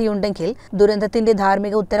മര്യാദയുണ്ടെങ്കിൽ ദുരന്തത്തിന്റെ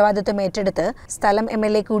ധാർമ്മിക ഉത്തരവാദിത്വം ഏറ്റെടുത്ത് സ്ഥലം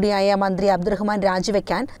MLA കൂടിയായ മന്ത്രി അബ്ദുറഹ്മാൻ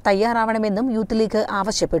രാജിവെക്കാൻ തയ്യാറാവണമെന്നും യൂത്ത് ലീഗ്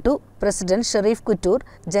ആവശ്യപ്പെട്ടു. President Sharif Kuttoor,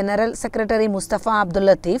 general secretary Mustafa Abdul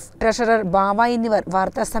Latheef, treasurer ബാവ എന്നിവർ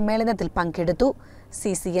വാർത്താസമ്മേളനത്തിൽ പങ്കെടുത്തു.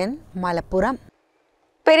 CCN മലപ്പുറം.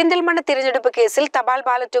 പെരിന്തൽമണ്ണ തിരഞ്ഞെടുപ്പ് കേസിൽ തപാൽ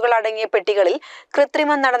ബാലറ്റുകൾ അടങ്ങിയ പെട്ടികളിൽ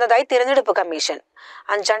കൃത്രിമം നടന്നതായി തിരഞ്ഞെടുപ്പ് കമ്മീഷൻ.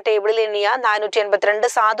 5ാം ടേബിളിൽ എണ്ണിയ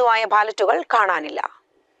 482 സാധുവായ ബാലറ്റുകൾ കാണാനില്ല.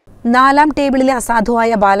 4ാം ടേബിളിലെ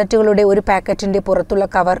അസാധുവായ ബാലറ്റുകളുടെ ഒരു പാക്കറ്റിന്റെ പുറത്തുള്ള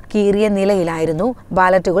കവർ കീറിയ നിലയിലായിരുന്നു.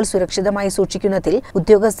 ബാലറ്റുകൾ സുരക്ഷിതമായി സൂക്ഷിക്കുന്നതിൽ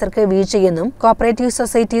ഉദ്യോഗസ്ഥർക്ക് വീഴ്ചയെന്നും കോപ്പറേറ്റീവ്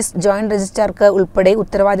സൊസൈറ്റീസ് ജോയിന്റ് രജിസ്ട്രാർക്ക് ഉൾപ്പെടെ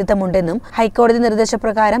ഉത്തരവാദിത്തമുണ്ടെന്നും ഹൈക്കോടതി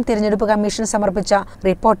നിർദ്ദേശപ്രകാരം തിരഞ്ഞെടുപ്പ് കമ്മീഷൻ സമർപ്പിച്ച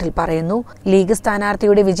റിപ്പോർട്ടിൽ പറയുന്നു. ലീഗ്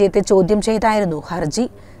സ്ഥാനാർത്ഥിയുടെ വിജയത്തെ ചോദ്യം ചെയ്തായിരുന്നു ഹർജി.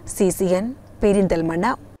 CCN പെരിന്തൽമണ്ണ.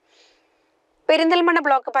 പെരിന്തൽമണ്ണ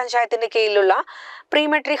ബ്ലോക്ക് പഞ്ചായത്തിന്റെ കീഴിലുള്ള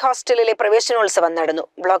പ്രീമെട്രിക് ഹോസ്റ്റലിലെ പ്രവേശനോത്സവം നടന്നു.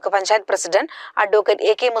 Block panchayat president advocate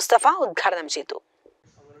AK Mustafa ഉദ്ഘാടനം ചെയ്തു.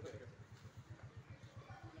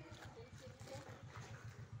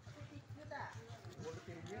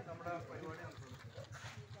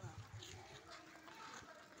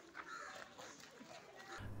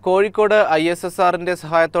 കോഴിക്കോട് ISSRന്റെ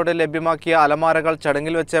സഹായത്തോടെ ലഭ്യമാക്കിയ അലമാരകൾ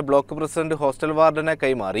ചടങ്ങിൽ വെച്ച് ബ്ലോക്ക് പ്രസിഡന്റ് ഹോസ്റ്റൽ വാർഡന്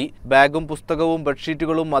കൈമാറി. ബാഗും പുസ്തകവും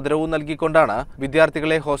ബെഡ്ഷീറ്റുകളും മധുരവും നൽകിക്കൊണ്ടാണ്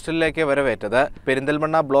വിദ്യാർത്ഥികളെ ഹോസ്റ്റലിലേക്ക് വരവേറ്റത്.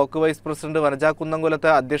 Perinthalmanna block vice president Vanaja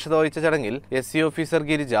കുന്നംകുലത്ത് അധ്യക്ഷത വഹിച്ച ചടങ്ങിൽ SC officer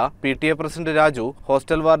Girija, PTA president Raju,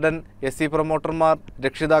 hostel warden, SC പ്രൊമോട്ടർമാർ,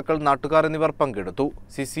 രക്ഷിതാക്കൾ, നാട്ടുകാർ എന്നിവർ പങ്കെടുത്തു.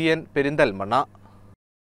 CCN പെരിന്തൽമണ്ണ.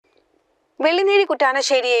 വെള്ളിനേഴി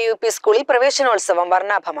കുറ്റാനശ്ശേരി AUP സ്കൂളിൽ പ്രവേശനോത്സവം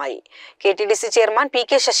വർണ്ണാഭമായി. KTDC ചെയർമാൻ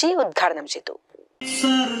PK ശശി ഉദ്ഘാടനം ചെയ്തു.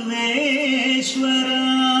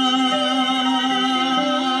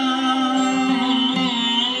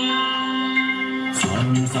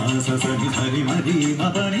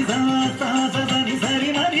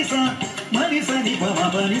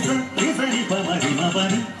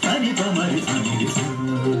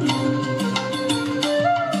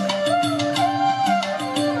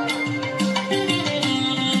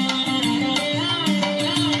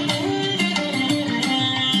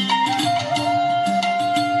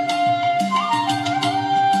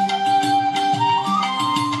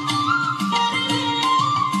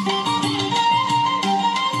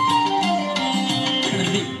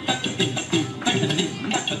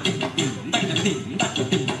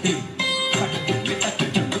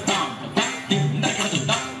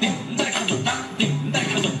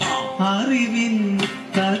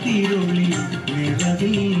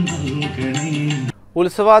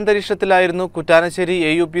 ഉത്സവാന്തരീക്ഷത്തിലായിരുന്നു കുറ്റാനശ്ശേരി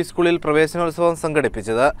AUP സ്കൂളിൽ പ്രവേശനോത്സവം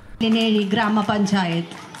സംഘടിപ്പിച്ചത്.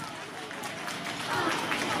 ഗ്രാമപഞ്ചായത്ത്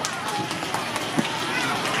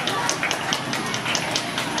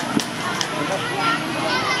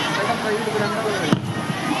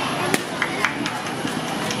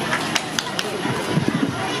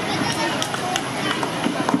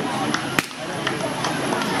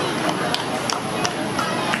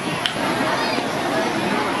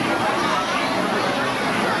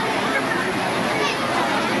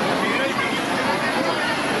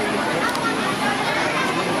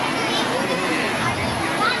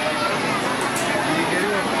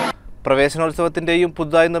പ്രവേശനോത്സവത്തിന്റെയും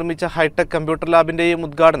പുതുതായി നിർമ്മിച്ച ഹൈടെക് കമ്പ്യൂട്ടർ ലാബിന്റെയും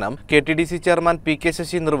ഉദ്ഘാടനം KTDC ചെയർമാൻ PK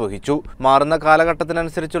ശശി നിർവഹിച്ചു. മാറുന്ന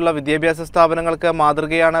കാലഘട്ടത്തിനനുസരിച്ചുള്ള വിദ്യാഭ്യാസ സ്ഥാപനങ്ങൾക്ക്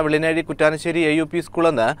മാതൃകയാണ് വെള്ളിനേഴി കുറ്റാനശ്ശേരി AUP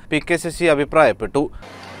സ്കൂളെന്ന് PK ശശി അഭിപ്രായപ്പെട്ടു.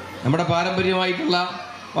 നമ്മുടെ പാരമ്പര്യമായിട്ടുള്ള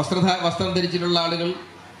വസ്ത്രം ധരിച്ചിട്ടുള്ള ആളുകൾ,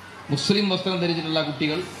 മുസ്ലിം വസ്ത്രം ധരിച്ചിട്ടുള്ള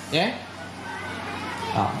കുട്ടികൾ,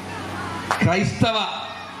 ക്രൈസ്തവ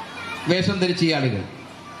വേഷം ധരിച്ച ആളുകൾ,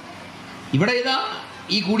 ഇവിടെ ഇതാ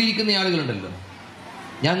ഈ കൂടിയിരിക്കുന്ന ആളുകളുണ്ടല്ലോ.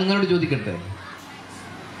 ഞാൻ നിങ്ങളോട് ചോദിക്കട്ടെ,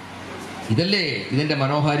 ഇതല്ലേ ഇതിന്റെ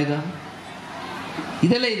മനോഹാരിത?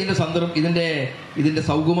 ഇതല്ലേ ഇതിന്റെ സന്ദർഭം, ഇതിന്റെ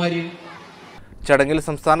സൗകുമാര്യം? ചടങ്ങിൽ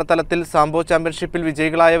സംസ്ഥാന തലത്തിൽ സാംബോ ചാമ്പ്യൻഷിപ്പിൽ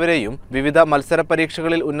വിജയികളായവരെയും വിവിധ മത്സര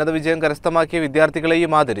പരീക്ഷകളിൽ ഉന്നത വിജയം കരസ്ഥമാക്കിയ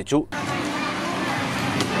വിദ്യാർത്ഥികളെയും ആദരിച്ചു.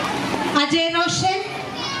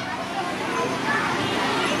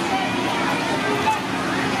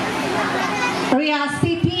 Riyaz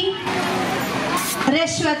PP,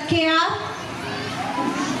 Reshwat KR,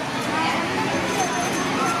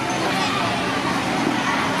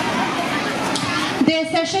 this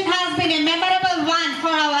session has been a memorable one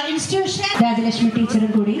for our institution. Rajalakshmi teacher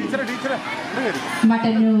Gudi,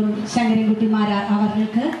 Matanur Shangarengutti Mara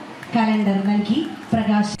avarkku calendar നൽകി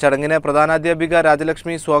പ്രകാശ്. ചടങ്ങിന് പ്രധാനാധ്യാപിക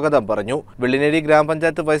രാജലക്ഷ്മി സ്വാഗതം പറഞ്ഞു. വെള്ളിനേരി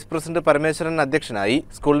ഗ്രാമപഞ്ചായത്ത് വൈസ് പ്രസിഡന്റ് പരമേശ്വരൻ അധ്യക്ഷനായി.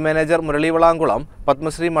 School manager Murali വളാങ്കുളം,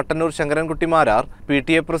 Padmashri Mattannur Sankarankutty Marar,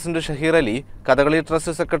 PTA president Shaheer Ali, Kathakali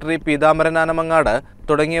trust secretary Peethambaran Anamangad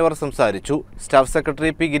തുടങ്ങിയവർ സംസാരിച്ചു. സ്റ്റാഫ്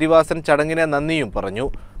സെക്രട്ടറി P ഗിരിവാസൻ ചടങ്ങിന് നന്ദിയും പറഞ്ഞു.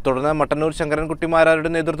 തുടർന്ന് മട്ടന്നൂർ ശങ്കരൻകുട്ടി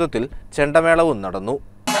മാരാരുടെ നേതൃത്വത്തിൽ ചെണ്ടമേളവും നടന്നു.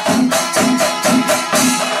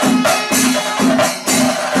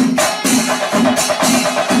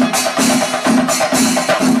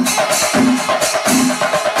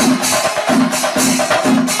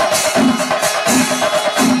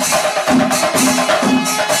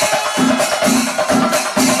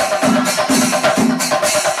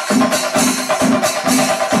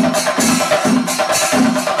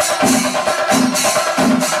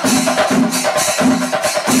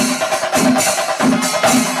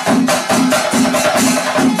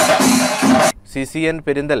 CCN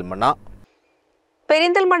പെരിന്തൽമണ്ണ.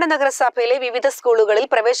 പെരിന്തൽമണ്ണ നഗരസഭയിലെ വിവിധ സ്കൂളുകളിൽ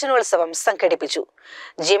പ്രവേശനോത്സവം സംഘടിപ്പിച്ചു.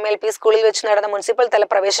 GMLP സ്കൂളിൽ വെച്ച് നടന്ന മുനിസിപ്പൽ തല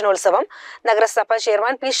പ്രവേശനോത്സവം നഗരസഭ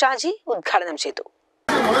ചെയർമാൻ P ഷാജി ഉദ്ഘാടനം ചെയ്തു.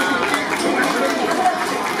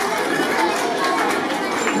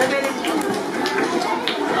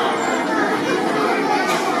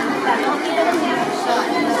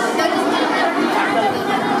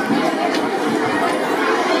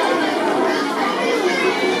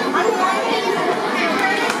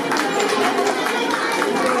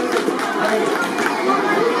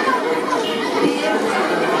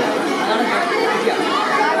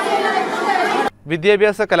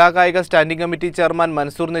 വിദ്യാഭ്യാസ കലാകായിക സ്റ്റാൻഡിംഗ് കമ്മിറ്റി ചെയർമാൻ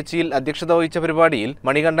മൻസൂർ നെച്ചിയിൽ അധ്യക്ഷത വഹിച്ച പരിപാടിയിൽ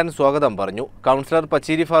മണികണ്ഠൻ സ്വാഗതം പറഞ്ഞു. കൗൺസിലർ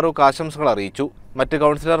പച്ചേരി ഫാറൂഖ് ആശംസകൾ അറിയിച്ചു. മറ്റ്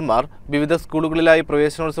കൗൺസിലർമാർ വിവിധ സ്കൂളുകളിലായി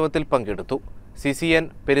പ്രവേശനോത്സവത്തിൽ പങ്കെടുത്തു. CCN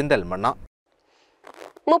പെരിന്തൽമണ്ണ.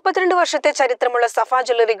 32 വർഷത്തെ ചരിത്രമുള്ള സഫ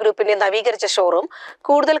ജ്വല്ലറി ഗ്രൂപ്പിന്റെ നവീകരിച്ച ഷോറൂം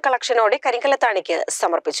കൂടുതൽ കളക്ഷനോടെ കരിങ്കലത്താണിക്ക്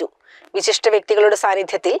സമർപ്പിച്ചു. വിശിഷ്ട വ്യക്തികളുടെ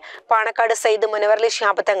സാന്നിധ്യത്തിൽ പാണക്കാട് സയ്യിദ് മുനവറലി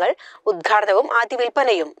ശിഹാബ് തങ്ങൾ ഉദ്ഘാടനവും ആദ്യ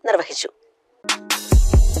വിൽപ്പനയും നിർവഹിച്ചു.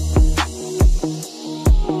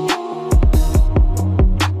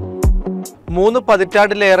 3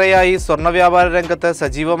 പതിറ്റാണ്ടിലേറെയായി സ്വർണ്ണ വ്യാപാര രംഗത്ത്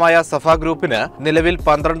സജീവമായ സഫ ഗ്രൂപ്പിന് നിലവിൽ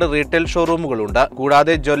 12 റീറ്റെയിൽ ഷോറൂമുകളുണ്ട്.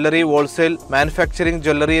 കൂടാതെ jewellery, wholesale, manufacturing,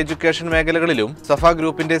 jewellery education മേഖലകളിലും സഫ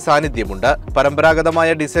ഗ്രൂപ്പിന്റെ സാന്നിധ്യമുണ്ട്.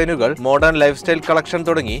 പരമ്പരാഗതമായ ഡിസൈനുകൾ, മോഡേൺ ലൈഫ് സ്റ്റൈൽ കളക്ഷൻ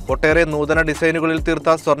തുടങ്ങി ഒട്ടേറെ നൂതന ഡിസൈനുകളിൽ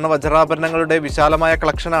തീർത്ത സ്വർണ്ണ വജ്രാഭരണങ്ങളുടെ വിശാലമായ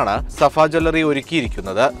കളക്ഷനാണ് സഫ ജ്വല്ലറി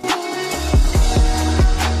ഒരുക്കിയിരിക്കുന്നത്.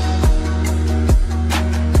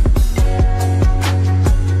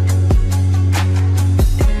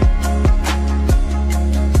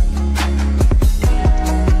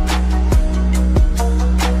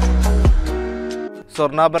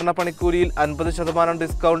 സ്വർണ്ണാഭരണ പണിക്കൂലിയിൽ 50%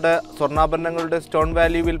 ഡിസ്കൗണ്ട്, സ്വർണ്ണാഭരണങ്ങളുടെ സ്റ്റോൺ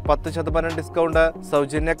വാല്യൂവിൽ 10% ഡിസ്കൗണ്ട്,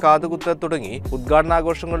 സൗജന്യ കാതുകുത്ത് തുടങ്ങി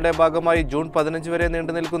ഉദ്ഘാടനാഘോഷങ്ങളുടെ ഭാഗമായി ജൂൺ 15 വരെ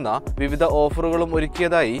നീണ്ടുനിൽക്കുന്ന വിവിധ ഓഫറുകളും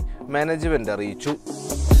ഒരുക്കിയതായി മാനേജ്മെന്റ് അറിയിച്ചു.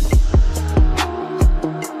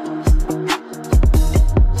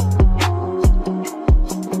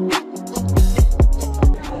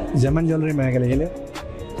 ജമൻ ജ്വല്ലറി മേഖലയിൽ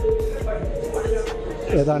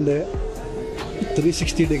ഏതാണ്ട്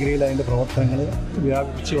 360 ഡിഗ്രിയിൽ അതിൻ്റെ പ്രവർത്തനങ്ങൾ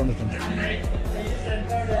വ്യാപിപ്പിച്ചു വന്നിട്ടുണ്ട്.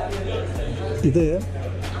 ഇത്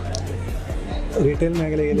റീറ്റെയിൽ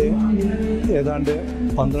മേഖലയിൽ ഏതാണ്ട്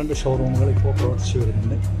 12 ഷോറൂമുകൾ ഇപ്പോൾ പ്രവർത്തിച്ചു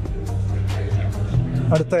വരുന്നുണ്ട്.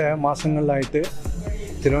 അടുത്ത മാസങ്ങളിലായിട്ട്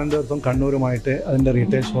തിരുവനന്തപുരത്തും കണ്ണൂരുമായിട്ട് അതിൻ്റെ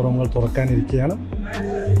റീറ്റെയിൽ ഷോറൂമുകൾ തുറക്കാനിരിക്കുകയാണ്.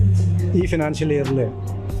 ഈ ഫിനാൻഷ്യൽ ഇയറിൽ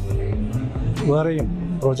വേറെയും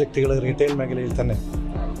പ്രോജക്റ്റുകൾ റീറ്റെയിൽ മേഖലയിൽ തന്നെ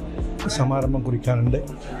സമാരംഭം കുറിക്കാനുണ്ട്.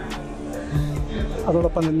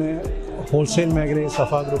 അതോടൊപ്പം തന്നെ ഹോൾസെയിൽ മേഖലയിൽ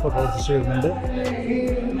സഫ ഗ്രൂപ്പ് പ്രവർത്തിച്ചു വരുന്നുണ്ട്.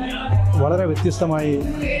 വളരെ വ്യത്യസ്തമായി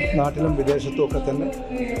നാട്ടിലും വിദേശത്തും ഒക്കെ തന്നെ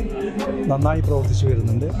നന്നായി പ്രവർത്തിച്ചു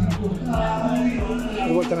വരുന്നുണ്ട്.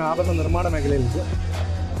 അതുപോലെ തന്നെ ആഭരണ നിർമ്മാണ മേഖലയിൽ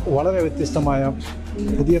വളരെ വ്യത്യസ്തമായ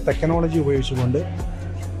പുതിയ ടെക്നോളജി ഉപയോഗിച്ചുകൊണ്ട്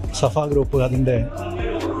സഫ ഗ്രൂപ്പ് അതിൻ്റെ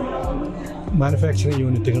മാനുഫാക്ചറിംഗ്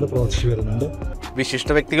യൂണിറ്റുകൾ പ്രവർത്തിച്ചു വരുന്നുണ്ട്. വിശിഷ്ട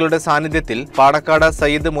വ്യക്തികളുടെ സാന്നിധ്യത്തിൽ പാണക്കാട്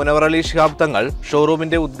സയ്യിദ് മുനവറലി ശിഹാബ് തങ്ങൾ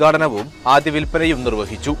ഷോറൂമിന്റെ ഉദ്ഘാടനവും ആദ്യ വിൽപ്പനയും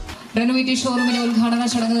നിർവഹിച്ചു. റെനോവേറ്റഡ് ഷോറൂമിന്റെ ഉദ്ഘാടന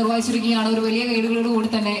ചടങ്ങ് നിർവഹിച്ചിരിക്കുകയാണ്. ഒരു വലിയ കൈകളോടുകൂടി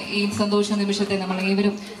തന്നെ ഈ സന്തോഷ നിമിഷത്തെ നമ്മൾ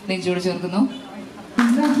ഏവരും നെഞ്ചോട് ചേർക്കുന്നു.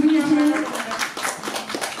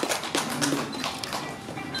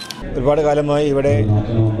 ഒരുപാട് കാലമായി ഇവിടെ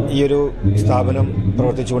ഈ ഒരു സ്ഥാപനം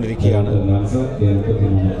പ്രവർത്തിച്ചുകൊണ്ടിരിക്കുകയാണ്.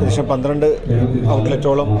 ഏകദേശം 12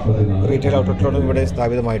 ഔട്ട്ലെറ്റോളം റീറ്റെയിൽ ഔട്ട്ലെറ്റോളം ഇവിടെ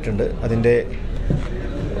സ്ഥാപിതമായിട്ടുണ്ട്. അതിൻ്റെ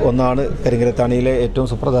ഒന്നാണ് കരിങ്കലത്താണിയിലെ ഏറ്റവും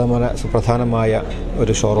സുപ്രധാനമായ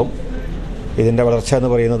ഒരു ഷോറൂം. ഇതിൻ്റെ വളർച്ച എന്ന്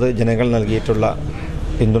പറയുന്നത് ജനങ്ങൾ നൽകിയിട്ടുള്ള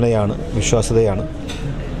പിന്തുണയാണ്, വിശ്വാസ്യതയാണ്.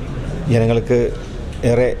 ജനങ്ങൾക്ക്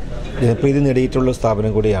ഏറെ ജനപ്രീതി നേടിയിട്ടുള്ള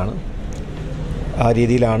സ്ഥാപനം കൂടിയാണ്. ആ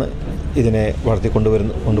രീതിയിലാണ് ഇതിനെ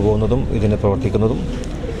കൊണ്ടുപോകുന്നതും ഇതിനെ പ്രവർത്തിക്കുന്നതും.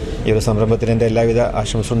 ഈ ഒരു സംരംഭത്തിന് എൻ്റെ എല്ലാവിധ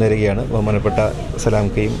ആശംസകളും നേരുകയാണ്. ബഹുമാനപ്പെട്ട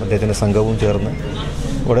സലാംക്കയും അദ്ദേഹത്തിൻ്റെ സംഘവും ചേർന്ന്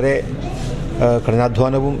വളരെ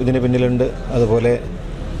കഠിനാധ്വാനവും ഇതിന് പിന്നിലുണ്ട്, അതുപോലെ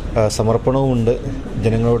സമർപ്പണവുമുണ്ട്.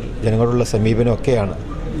 ജനങ്ങളോടുള്ള സമീപനമൊക്കെയാണ്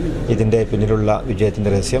ഇതിൻ്റെ പിന്നിലുള്ള വിജയത്തിൻ്റെ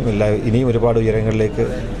രഹസ്യം. ഇനിയും ഒരുപാട് ഉയരങ്ങളിലേക്ക്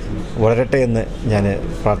വളരട്ടെ എന്ന് ഞാൻ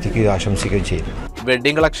പ്രാർത്ഥിക്കുകയും ആശംസിക്കുകയും ചെയ്യും.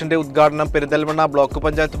 വെഡ്ഡിംഗ് കളക്ഷന്റെ ഉദ്ഘാടനം Perinthalmanna block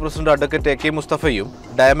panchayat president advocate AK മുസ്തഫയും,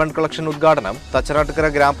 diamond collection ഉദ്ഘാടനം തച്ചനാട്ടുകര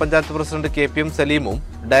ഗ്രാമപഞ്ചായത്ത് president KPM സലീമും,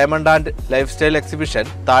 diamond and life style exhibition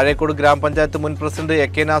Thazhekode ഗ്രാമപഞ്ചായത്ത് മുൻ പ്രസിഡന്റ്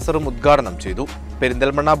AK നാസറും ഉദ്ഘാടനം ചെയ്തു.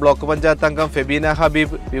 പെരിന്തൽമണ്ണ ബ്ലോക്ക് പഞ്ചായത്ത് അംഗം ഫെബീന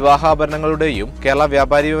ഹബീബ് വിവാഹാഭരണങ്ങളുടെയും കേരള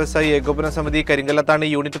വ്യാപാരി വ്യവസായി ഏകോപന സമിതി Karinkallathani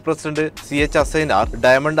unit president CH Asainar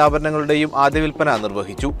diamond ആഭരണങ്ങളുടെയും ആദ്യ വിൽപ്പന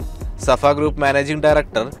നിർവഹിച്ചു. സഫ ഗ്രൂപ്പ് മാനേജിംഗ്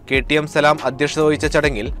ഡയറക്ടർ KTM സലാം അധ്യക്ഷത വഹിച്ച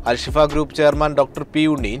ചടങ്ങിൽ Alshifa group chairman doctor P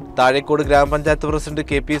Unneen, Thazhekode ഗ്രാമപഞ്ചായത്ത് പ്രസിഡന്റ്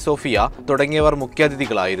KP സോഫിയ തുടങ്ങിയവർ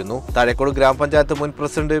മുഖ്യാതിഥികളായിരുന്നു. താഴേക്കോട് ഗ്രാമപഞ്ചായത്ത് മുൻ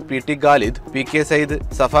president PT Khalid, PK Sayyid,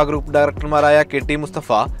 സഫ group ഡയറക്ടർമാരായ KT Mustafa,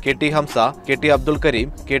 KT Hamza, KT Abdul Kareem,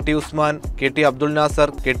 KT Usman, KT Abdul Nasar,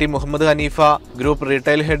 KT Muhammad Haneefa, group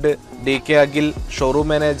retail head DK Akhil, showroom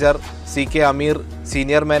manager CK അമീർ,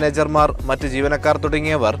 സീനിയർ മാനേജർമാർ, മറ്റ് ജീവനക്കാർ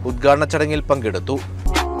തുടങ്ങിയവർ ഉദ്ഘാടന ചടങ്ങിൽ പങ്കെടുത്തു.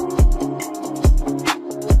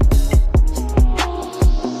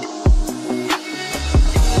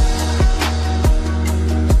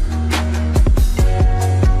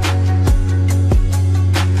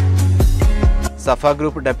 സഫ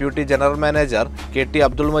group deputy general manager KT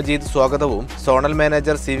Abdul Majeed സ്വാഗതവും സോണൽ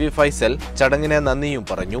മാനേജർ CV ഫൈസൽ ചടങ്ങിന് നന്ദിയും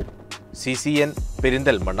പറഞ്ഞു. CCN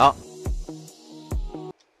പെരിന്തൽമണ്ണ.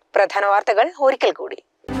 പ്രധാന വാർത്തകൾ ഒരിക്കൽ കൂടി.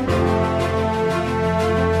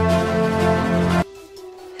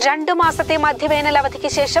 2 മാസത്തെ മധ്യവേനൽ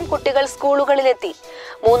അവധിക്ക് ശേഷം കുട്ടികൾ സ്കൂളുകളിലെത്തി.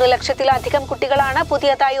 3 ലക്ഷത്തിലധികം കുട്ടികളാണ്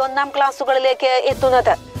പുതിയതായി 1ാം ക്ലാസുകളിലേക്ക്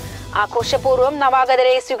എത്തുന്നത്. ആഘോഷപൂർവ്വം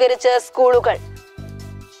നവാഗതരെ സ്വീകരിച്ച് സ്കൂളുകൾ.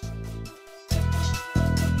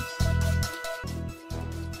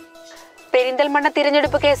 പെരിന്തൽമണ്ണ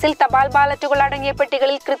തിരഞ്ഞെടുപ്പ് കേസിൽ തപാൽ ബാലറ്റുകൾ അടങ്ങിയ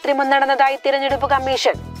പെട്ടികളിൽ കൃത്രിമം നടന്നതായി തിരഞ്ഞെടുപ്പ്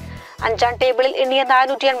കമ്മീഷൻ. 5ാം ടേബിളിൽ എണ്ണിയ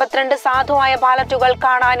 482 സാധുവായ ബാലറ്റുകൾ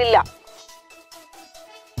കാണാനില്ല.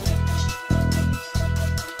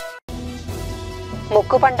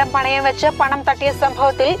 മുക്കുപണ്ടം പണയം വെച്ച് പണം തട്ടിയ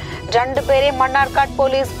സംഭവത്തിൽ 2 പേരെ മണ്ണാർക്കാട്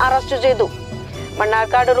പോലീസ് അറസ്റ്റ് ചെയ്തു.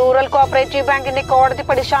 മണ്ണാർക്കാട് റൂറൽ കോഓപ്പറേറ്റീവ് ബാങ്കിന്റെ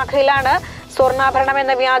കോടതിപ്പടി ശാഖയിലാണ് സ്വർണ്ണാഭരണം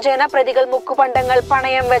എന്ന വ്യാജേന പ്രതികൾ മുക്കുപണ്ടങ്ങൾ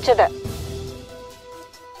പണയം വെച്ചത്.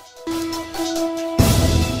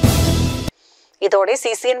 ഇതോടെ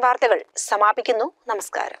CCN വാർത്തകൾ സമാപിക്കുന്നു.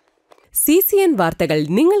 നമസ്കാരം. CCN വാർത്തകൾ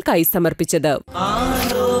നിങ്ങൾക്കായി സമർപ്പിച്ചത്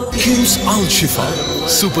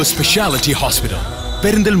സൂപ്പർ സ്പെഷ്യാലിറ്റി ഹോസ്പിറ്റൽ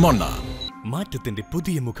പെരിന്തൽമണ്ണ. മാറ്റത്തിന്റെ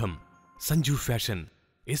പുതിയ മുഖം Sanju fashion,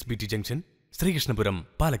 SBT junction, Sreekrishnapuram,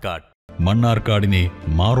 Palakkad. മണ്ണാർക്കാടിനെ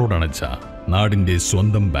മാറോടണച്ച നാടിന്റെ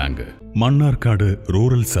സ്വന്തം ബാങ്ക്. മണ്ണാർക്കാട്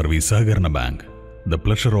റൂറൽ സർവീസ് സഹകരണ bank. The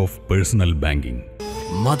pleasure of personal banking.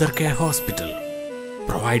 Mother care hospital,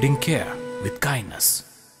 providing care with kindness.